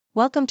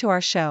Welcome to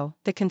our show,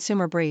 The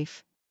Consumer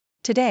Brief.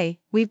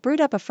 Today, we've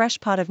brewed up a fresh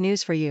pot of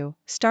news for you,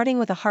 starting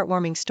with a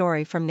heartwarming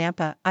story from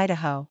Nampa,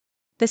 Idaho.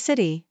 The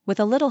city,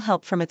 with a little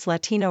help from its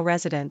Latino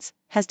residents,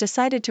 has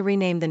decided to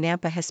rename the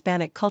Nampa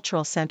Hispanic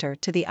Cultural Center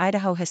to the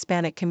Idaho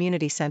Hispanic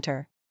Community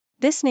Center.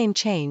 This name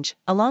change,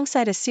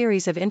 alongside a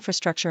series of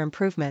infrastructure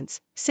improvements,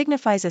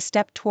 signifies a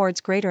step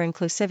towards greater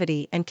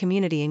inclusivity and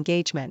community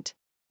engagement.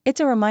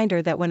 It's a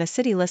reminder that when a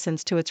city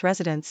listens to its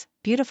residents,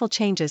 beautiful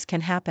changes can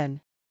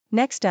happen.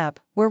 Next up,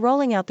 we're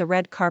rolling out the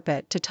red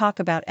carpet to talk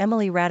about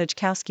Emily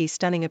Ratajkowski's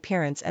stunning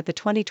appearance at the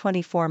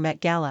 2024 Met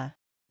Gala.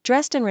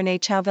 Dressed in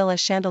Ratajkowski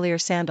chandelier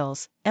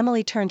sandals,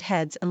 Emily turned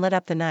heads and lit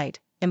up the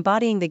night,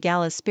 embodying the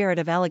gala's spirit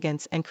of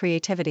elegance and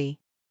creativity.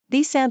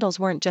 These sandals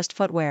weren't just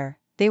footwear,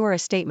 they were a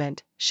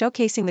statement,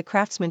 showcasing the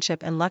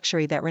craftsmanship and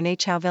luxury that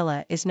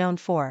Ratajkowski is known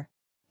for.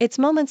 It's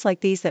moments like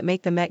these that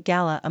make the Met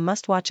Gala a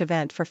must-watch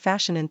event for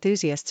fashion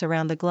enthusiasts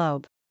around the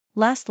globe.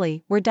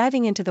 Lastly, we're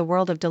diving into the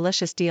world of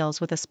delicious deals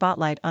with a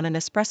spotlight on an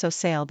espresso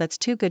sale that's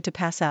too good to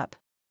pass up.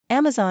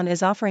 Amazon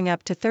is offering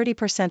up to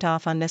 30%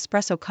 off on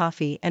Nespresso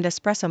coffee and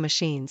espresso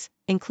machines,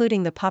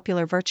 including the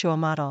popular Virtuo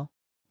model.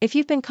 If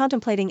you've been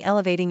contemplating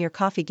elevating your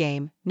coffee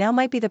game, now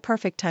might be the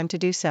perfect time to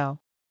do so.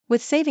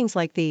 With savings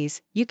like these,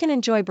 you can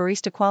enjoy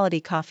barista-quality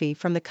coffee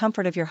from the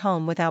comfort of your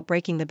home without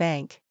breaking the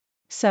bank.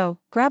 So,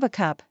 grab a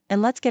cup,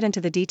 and let's get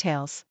into the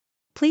details.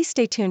 Please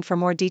stay tuned for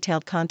more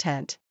detailed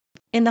content.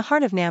 In the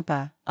heart of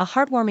Nampa, a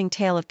heartwarming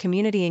tale of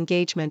community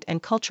engagement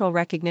and cultural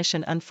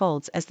recognition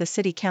unfolds as the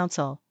City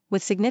Council,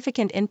 with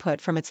significant input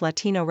from its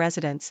Latino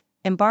residents,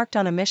 embarked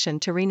on a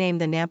mission to rename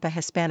the Nampa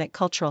Hispanic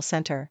Cultural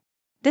Center.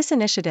 This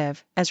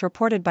initiative, as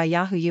reported by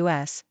Yahoo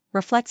US,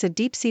 reflects a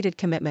deep-seated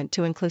commitment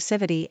to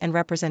inclusivity and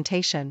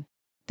representation.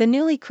 The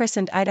newly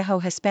christened Idaho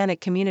Hispanic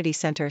Community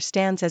Center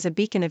stands as a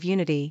beacon of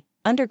unity,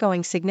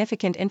 undergoing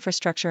significant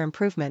infrastructure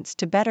improvements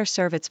to better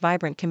serve its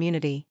vibrant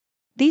community.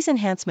 These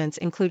enhancements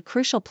include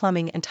crucial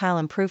plumbing and tile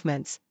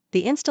improvements,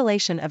 the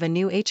installation of a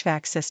new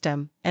HVAC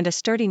system, and a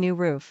sturdy new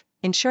roof,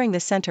 ensuring the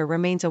center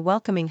remains a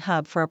welcoming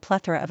hub for a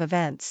plethora of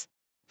events.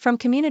 From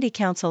Community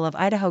Council of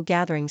Idaho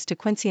gatherings to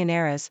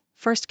quinceañeras,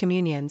 first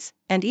communions,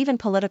 and even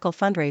political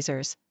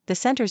fundraisers, the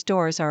center's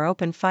doors are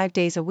open 5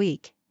 days a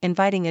week,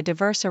 inviting a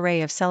diverse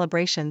array of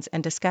celebrations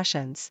and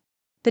discussions.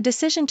 The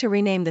decision to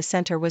rename the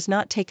center was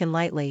not taken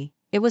lightly.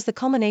 It was the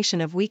culmination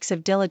of weeks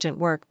of diligent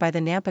work by the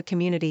Nampa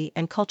Community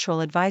and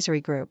Cultural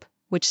Advisory Group,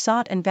 which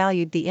sought and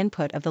valued the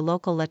input of the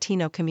local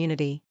Latino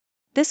community.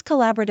 This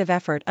collaborative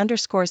effort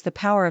underscores the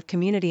power of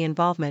community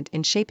involvement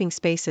in shaping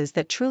spaces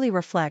that truly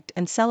reflect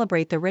and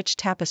celebrate the rich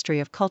tapestry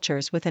of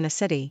cultures within a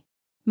city.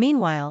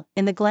 Meanwhile,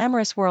 in the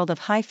glamorous world of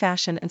high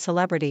fashion and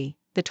celebrity,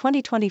 the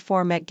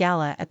 2024 Met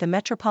Gala at the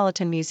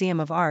Metropolitan Museum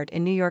of Art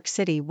in New York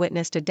City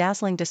witnessed a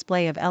dazzling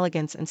display of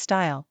elegance and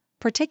style,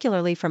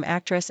 particularly from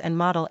actress and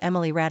model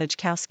Emily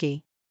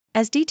Ratajkowski.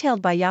 As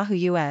detailed by Yahoo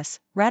US,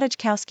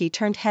 Ratajkowski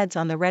turned heads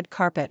on the red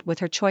carpet with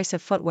her choice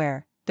of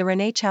footwear, the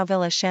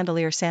Ratajkowski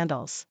chandelier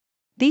sandals.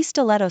 These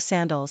stiletto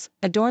sandals,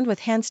 adorned with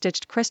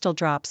hand-stitched crystal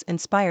drops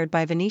inspired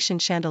by Venetian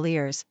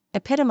chandeliers,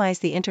 epitomize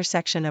the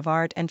intersection of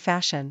art and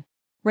fashion.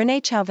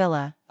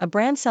 Ratajkowski, a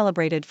brand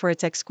celebrated for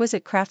its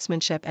exquisite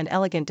craftsmanship and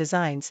elegant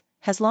designs,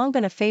 has long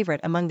been a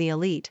favorite among the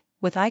elite,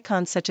 with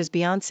icons such as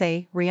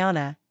Beyoncé,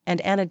 Rihanna, and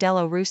Anna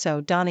Dello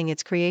Russo donning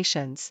its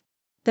creations.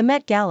 The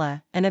Met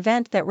Gala, an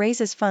event that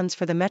raises funds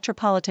for the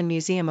Metropolitan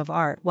Museum of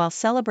Art while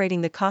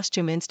celebrating the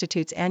Costume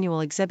Institute's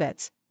annual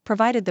exhibits,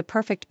 provided the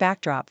perfect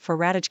backdrop for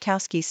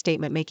Ratajkowski's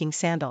statement-making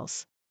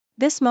sandals.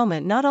 This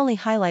moment not only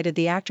highlighted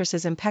the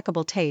actress's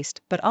impeccable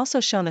taste but also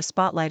shone a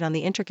spotlight on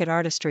the intricate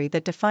artistry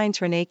that defines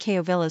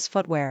Ratajkowski's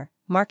footwear,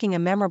 marking a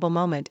memorable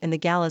moment in the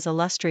gala's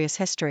illustrious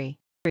history.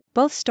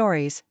 Both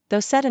stories, though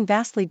set in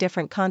vastly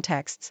different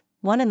contexts,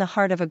 one in the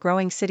heart of a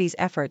growing city's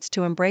efforts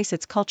to embrace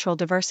its cultural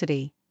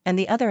diversity, and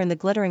the other in the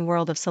glittering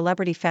world of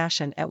celebrity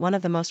fashion at one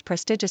of the most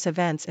prestigious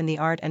events in the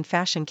art and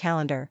fashion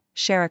calendar,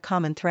 share a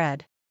common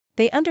thread.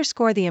 They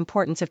underscore the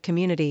importance of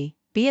community,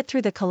 be it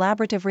through the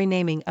collaborative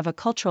renaming of a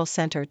cultural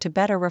center to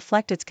better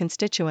reflect its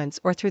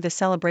constituents or through the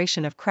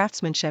celebration of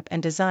craftsmanship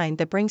and design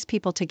that brings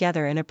people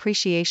together in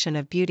appreciation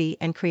of beauty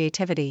and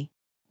creativity.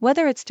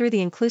 Whether it's through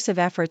the inclusive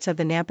efforts of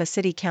the Nampa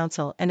City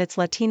Council and its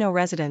Latino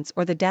residents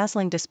or the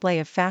dazzling display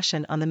of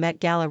fashion on the Met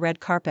Gala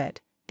red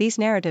carpet, these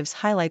narratives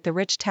highlight the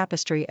rich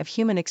tapestry of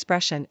human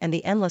expression and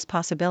the endless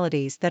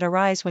possibilities that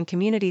arise when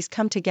communities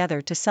come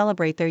together to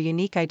celebrate their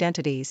unique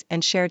identities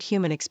and shared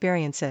human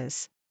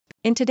experiences.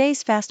 In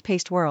today's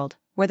fast-paced world,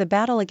 where the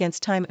battle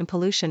against time and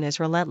pollution is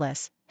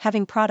relentless,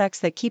 having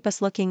products that keep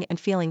us looking and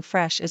feeling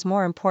fresh is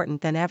more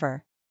important than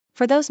ever.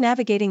 For those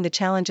navigating the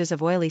challenges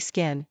of oily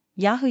skin,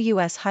 Yahoo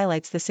US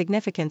highlights the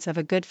significance of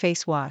a good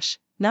face wash,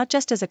 not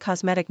just as a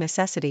cosmetic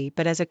necessity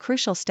but as a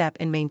crucial step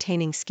in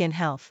maintaining skin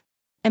health.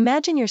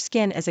 Imagine your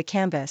skin as a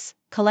canvas,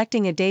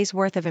 collecting a day's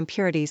worth of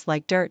impurities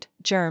like dirt,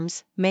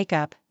 germs,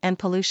 makeup, and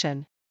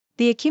pollution.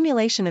 The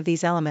accumulation of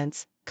these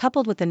elements,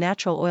 coupled with the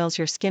natural oils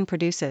your skin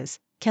produces,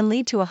 can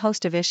lead to a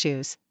host of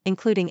issues,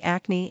 including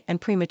acne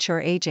and premature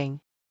aging.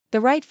 The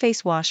right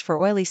face wash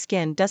for oily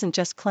skin doesn't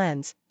just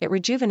cleanse, it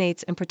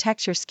rejuvenates and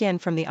protects your skin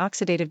from the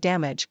oxidative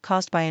damage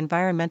caused by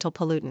environmental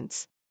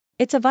pollutants.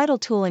 It's a vital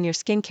tool in your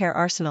skincare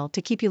arsenal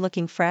to keep you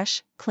looking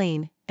fresh,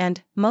 clean,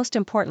 and, most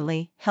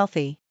importantly,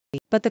 healthy.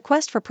 But the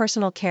quest for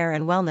personal care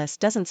and wellness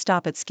doesn't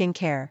stop at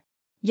skincare.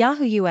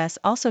 Yahoo US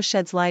also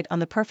sheds light on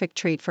the perfect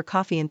treat for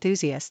coffee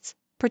enthusiasts,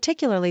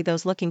 particularly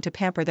those looking to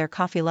pamper their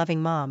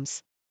coffee-loving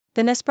moms.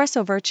 The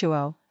Nespresso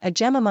Virtuo, a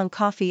gem among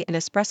coffee and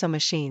espresso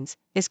machines,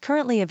 is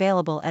currently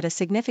available at a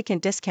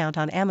significant discount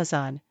on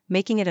Amazon,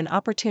 making it an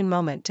opportune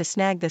moment to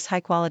snag this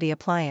high-quality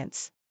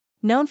appliance.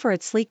 Known for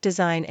its sleek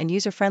design and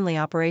user-friendly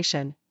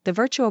operation, the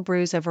Virtuo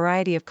brews a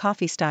variety of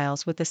coffee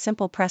styles with the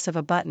simple press of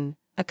a button,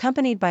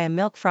 accompanied by a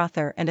milk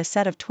frother and a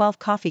set of 12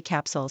 coffee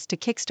capsules to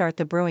kickstart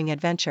the brewing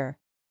adventure.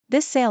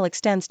 This sale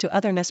extends to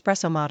other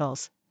Nespresso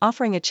models,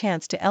 offering a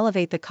chance to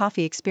elevate the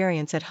coffee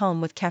experience at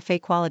home with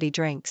cafe-quality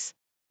drinks.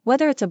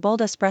 Whether it's a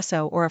bold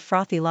espresso or a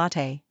frothy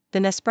latte, the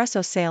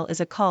Nespresso sale is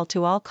a call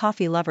to all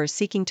coffee lovers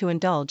seeking to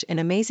indulge in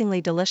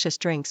amazingly delicious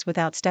drinks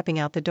without stepping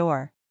out the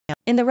door.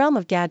 In the realm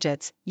of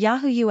gadgets,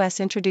 Yahoo US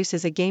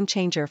introduces a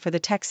game-changer for the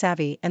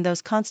tech-savvy and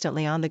those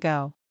constantly on the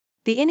go.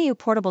 The Inu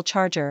portable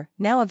charger,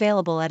 now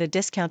available at a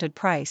discounted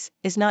price,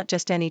 is not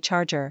just any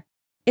charger.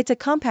 It's a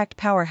compact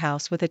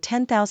powerhouse with a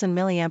 10,000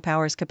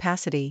 mAh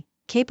capacity,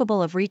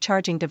 capable of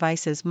recharging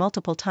devices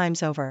multiple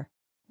times over.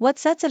 What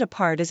sets it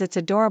apart is its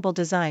adorable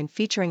design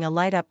featuring a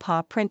light-up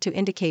paw print to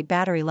indicate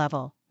battery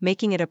level,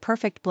 making it a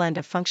perfect blend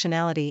of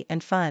functionality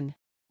and fun.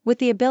 With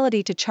the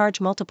ability to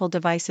charge multiple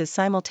devices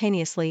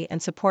simultaneously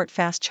and support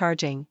fast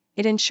charging,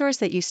 it ensures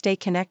that you stay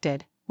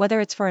connected,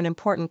 whether it's for an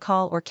important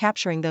call or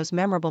capturing those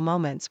memorable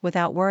moments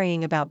without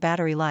worrying about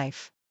battery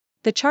life.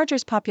 The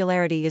charger's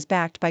popularity is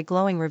backed by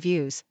glowing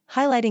reviews,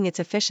 highlighting its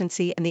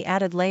efficiency and the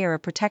added layer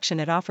of protection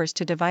it offers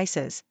to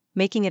devices,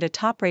 making it a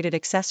top-rated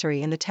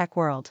accessory in the tech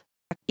world.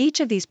 Each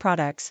of these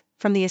products,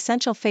 from the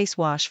essential face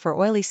wash for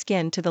oily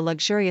skin to the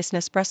luxurious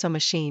Nespresso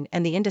machine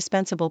and the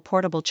indispensable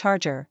portable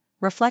charger,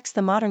 reflects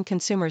the modern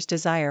consumer's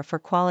desire for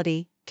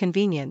quality,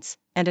 convenience,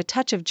 and a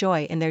touch of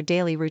joy in their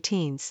daily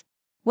routines.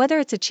 Whether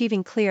it's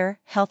achieving clear,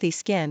 healthy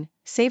skin,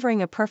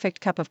 savoring a perfect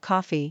cup of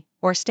coffee,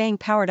 or staying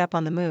powered up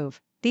on the move,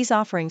 these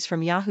offerings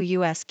from Yahoo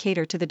US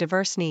cater to the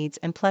diverse needs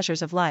and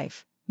pleasures of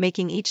life,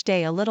 making each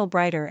day a little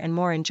brighter and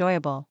more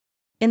enjoyable.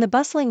 In the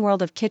bustling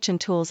world of kitchen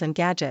tools and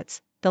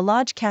gadgets, the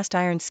Lodge cast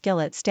iron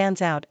skillet stands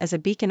out as a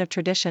beacon of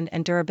tradition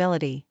and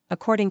durability,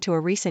 according to a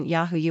recent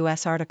Yahoo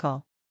US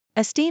article.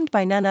 Esteemed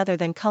by none other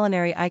than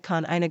culinary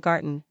icon Ina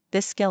Garten,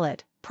 this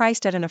skillet,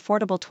 priced at an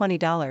affordable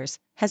 $20,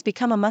 has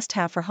become a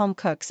must-have for home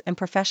cooks and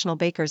professional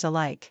bakers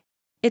alike.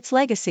 Its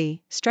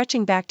legacy,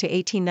 stretching back to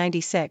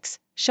 1896,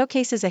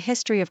 showcases a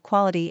history of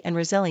quality and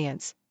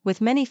resilience, with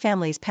many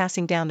families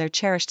passing down their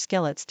cherished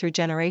skillets through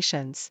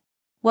generations.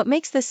 What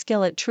makes this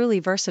skillet truly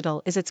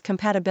versatile is its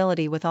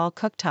compatibility with all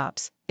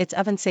cooktops, its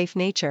oven-safe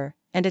nature,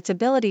 and its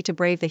ability to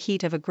brave the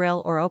heat of a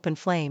grill or open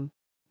flame.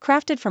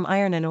 Crafted from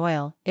iron and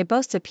oil, it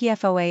boasts a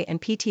PFOA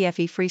and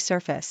PTFE-free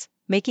surface,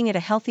 making it a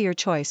healthier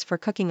choice for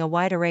cooking a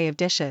wide array of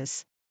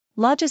dishes.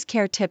 Lodge's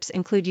care tips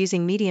include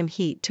using medium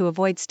heat to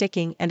avoid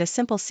sticking and a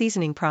simple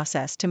seasoning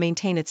process to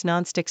maintain its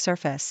non-stick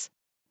surface.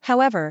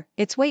 However,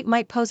 its weight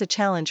might pose a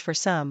challenge for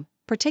some,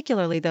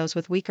 particularly those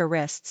with weaker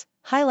wrists,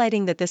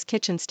 highlighting that this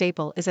kitchen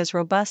staple is as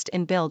robust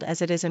in build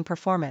as it is in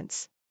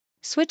performance.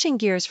 Switching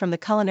gears from the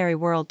culinary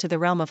world to the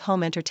realm of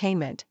home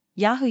entertainment,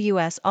 Yahoo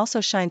US also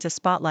shines a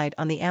spotlight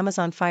on the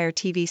Amazon Fire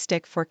TV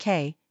Stick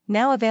 4K,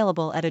 now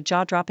available at a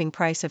jaw-dropping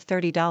price of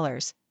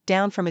 $30,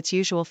 down from its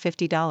usual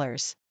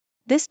 $50.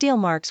 This deal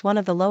marks one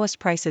of the lowest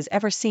prices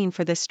ever seen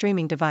for this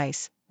streaming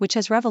device, which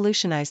has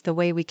revolutionized the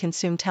way we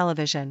consume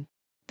television.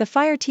 The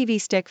Fire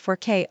TV Stick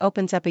 4K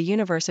opens up a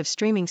universe of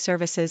streaming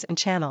services and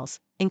channels,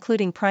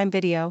 including Prime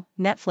Video,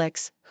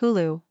 Netflix,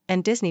 Hulu,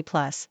 and Disney+,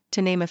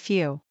 to name a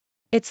few.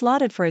 It's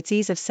lauded for its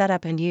ease of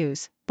setup and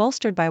use,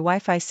 bolstered by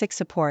Wi-Fi 6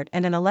 support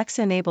and an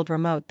Alexa-enabled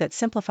remote that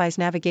simplifies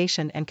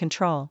navigation and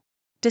control.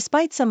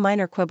 Despite some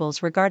minor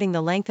quibbles regarding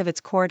the length of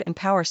its cord and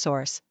power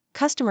source,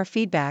 customer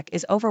feedback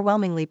is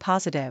overwhelmingly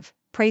positive,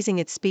 praising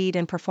its speed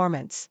and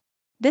performance.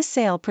 This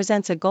sale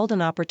presents a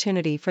golden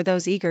opportunity for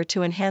those eager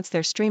to enhance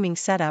their streaming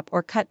setup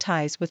or cut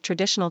ties with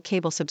traditional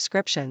cable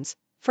subscriptions,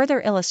 further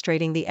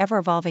illustrating the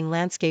ever-evolving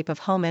landscape of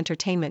home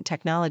entertainment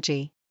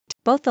technology.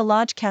 Both the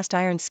Lodge cast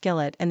iron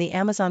skillet and the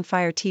Amazon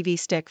Fire TV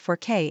Stick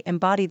 4K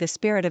embody the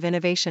spirit of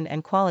innovation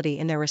and quality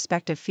in their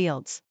respective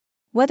fields.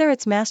 Whether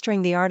it's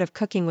mastering the art of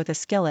cooking with a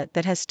skillet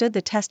that has stood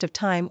the test of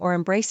time or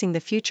embracing the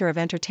future of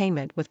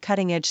entertainment with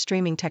cutting-edge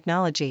streaming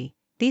technology,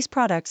 these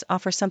products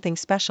offer something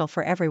special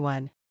for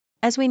everyone.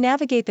 As we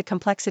navigate the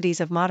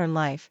complexities of modern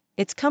life,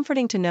 it's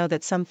comforting to know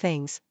that some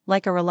things,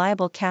 like a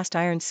reliable cast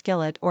iron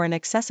skillet or an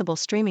accessible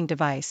streaming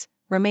device,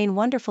 remain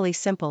wonderfully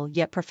simple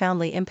yet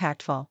profoundly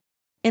impactful.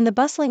 In the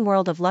bustling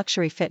world of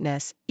luxury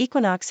fitness,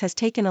 Equinox has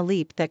taken a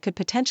leap that could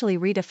potentially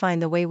redefine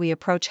the way we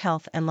approach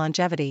health and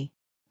longevity.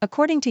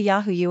 According to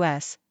Yahoo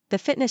US, the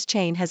fitness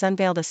chain has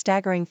unveiled a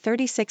staggering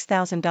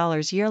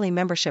 $36,000 yearly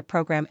membership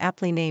program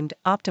aptly named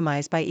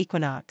Optimize by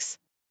Equinox.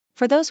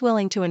 For those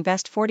willing to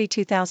invest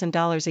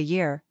 $42,000 a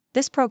year,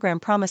 this program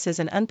promises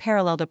an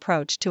unparalleled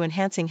approach to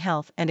enhancing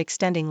health and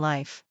extending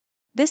life.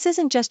 This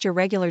isn't just your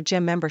regular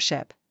gym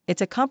membership,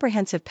 it's a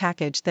comprehensive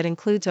package that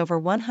includes over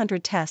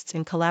 100 tests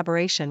in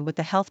collaboration with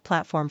the health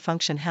platform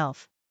Function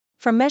Health.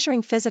 From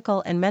measuring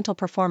physical and mental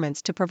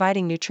performance to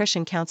providing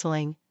nutrition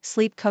counseling,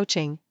 sleep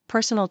coaching,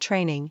 personal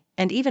training,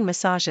 and even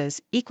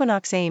massages,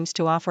 Equinox aims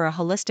to offer a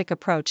holistic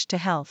approach to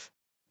health.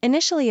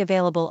 Initially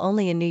available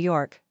only in New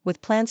York,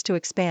 with plans to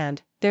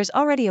expand, there's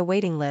already a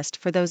waiting list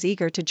for those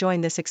eager to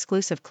join this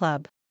exclusive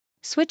club.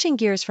 Switching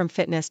gears from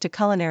fitness to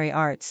culinary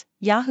arts,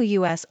 Yahoo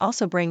US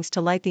also brings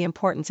to light the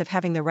importance of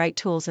having the right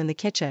tools in the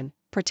kitchen,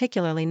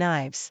 particularly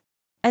knives.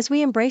 As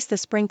we embrace the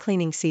spring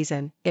cleaning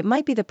season, it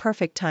might be the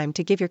perfect time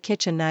to give your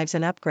kitchen knives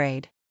an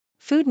upgrade.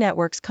 Food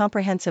Network's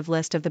comprehensive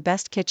list of the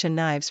best kitchen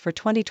knives for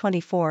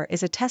 2024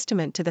 is a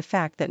testament to the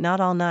fact that not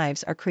all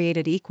knives are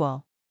created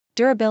equal.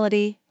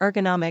 Durability,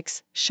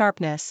 ergonomics,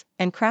 sharpness,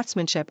 and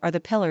craftsmanship are the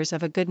pillars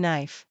of a good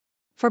knife.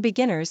 For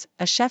beginners,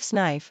 a chef's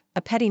knife,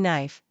 a petty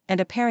knife, and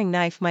a paring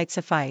knife might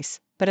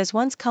suffice, but as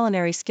one's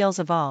culinary skills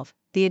evolve,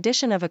 the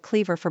addition of a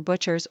cleaver for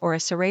butchers or a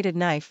serrated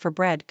knife for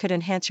bread could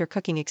enhance your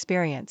cooking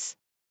experience.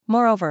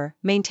 Moreover,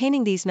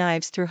 maintaining these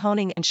knives through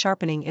honing and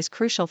sharpening is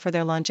crucial for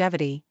their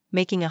longevity,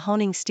 making a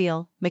honing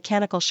steel,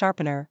 mechanical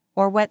sharpener,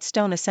 or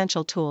whetstone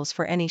essential tools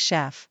for any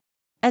chef.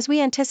 As we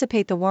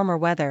anticipate the warmer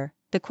weather,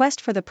 the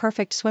quest for the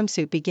perfect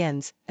swimsuit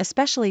begins,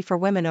 especially for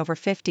women over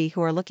 50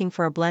 who are looking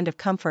for a blend of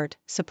comfort,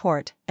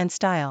 support, and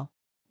style.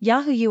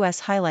 Yahoo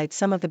US highlights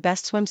some of the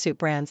best swimsuit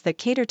brands that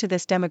cater to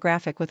this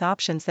demographic with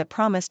options that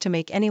promise to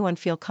make anyone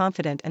feel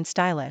confident and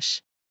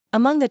stylish.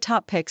 Among the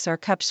top picks are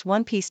Cup's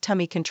one-piece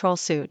tummy control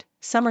suit,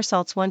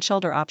 Somersault's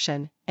one-shoulder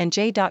option, and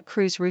J.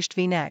 Crew's ruched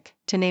V-neck,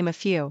 to name a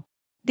few.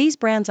 These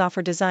brands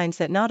offer designs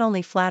that not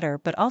only flatter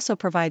but also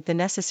provide the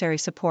necessary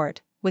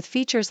support, with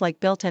features like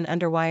built-in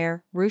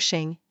underwire,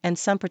 ruching, and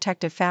sun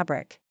protective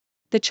fabric.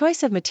 The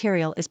choice of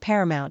material is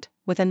paramount,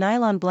 with a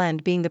nylon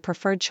blend being the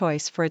preferred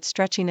choice for its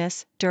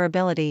stretchiness,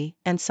 durability,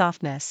 and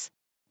softness.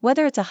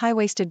 Whether it's a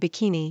high-waisted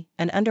bikini,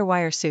 an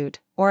underwire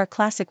suit, or a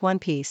classic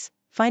one-piece,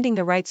 finding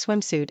the right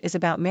swimsuit is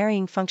about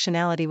marrying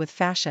functionality with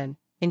fashion,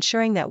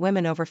 ensuring that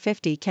women over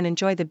 50 can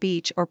enjoy the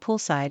beach or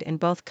poolside in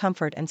both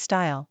comfort and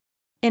style.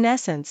 In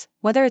essence,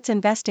 whether it's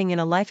investing in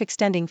a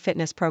life-extending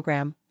fitness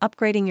program,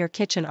 upgrading your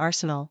kitchen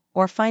arsenal,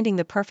 or finding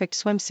the perfect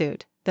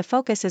swimsuit, the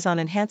focus is on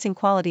enhancing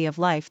quality of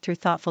life through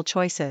thoughtful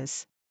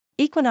choices.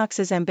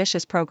 Equinox's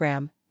ambitious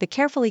program, the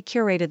carefully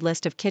curated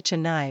list of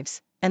kitchen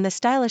knives, and the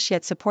stylish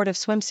yet supportive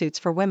swimsuits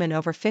for women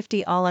over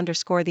 50 all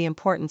underscore the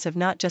importance of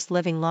not just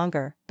living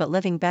longer, but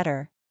living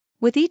better.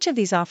 With each of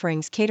these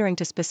offerings catering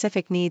to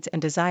specific needs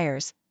and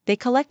desires, they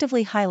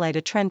collectively highlight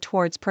a trend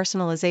towards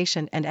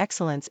personalization and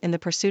excellence in the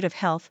pursuit of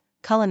health,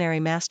 culinary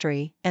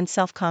mastery, and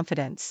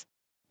self-confidence.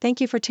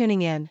 Thank you for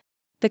tuning in.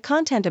 The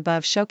content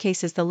above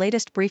showcases the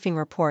latest briefing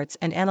reports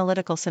and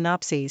analytical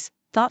synopses,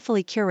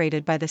 thoughtfully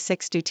curated by the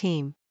 6Do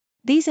team.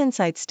 These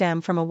insights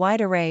stem from a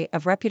wide array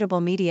of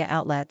reputable media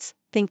outlets,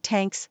 think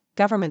tanks,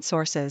 government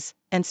sources,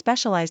 and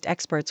specialized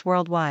experts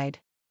worldwide.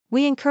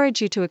 We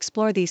encourage you to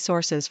explore these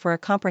sources for a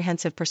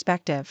comprehensive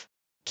perspective.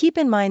 Keep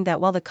in mind that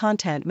while the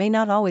content may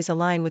not always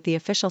align with the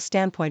official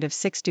standpoint of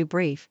 6Do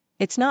Brief,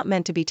 it's not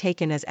meant to be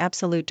taken as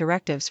absolute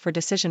directives for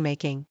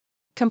decision-making.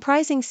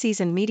 Comprising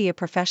seasoned media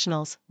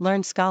professionals,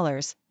 learned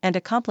scholars, and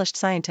accomplished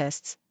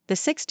scientists, the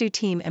 6Do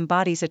team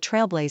embodies a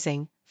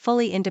trailblazing,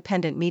 fully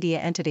independent media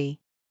entity.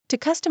 To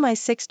customize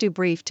 6Do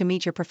Brief to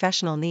meet your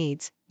professional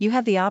needs, you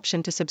have the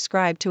option to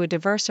subscribe to a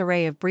diverse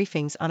array of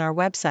briefings on our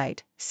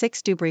website,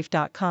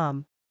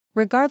 6dobrief.com.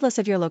 Regardless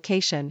of your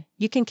location,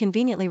 you can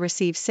conveniently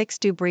receive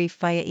 6Do Brief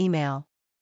via email.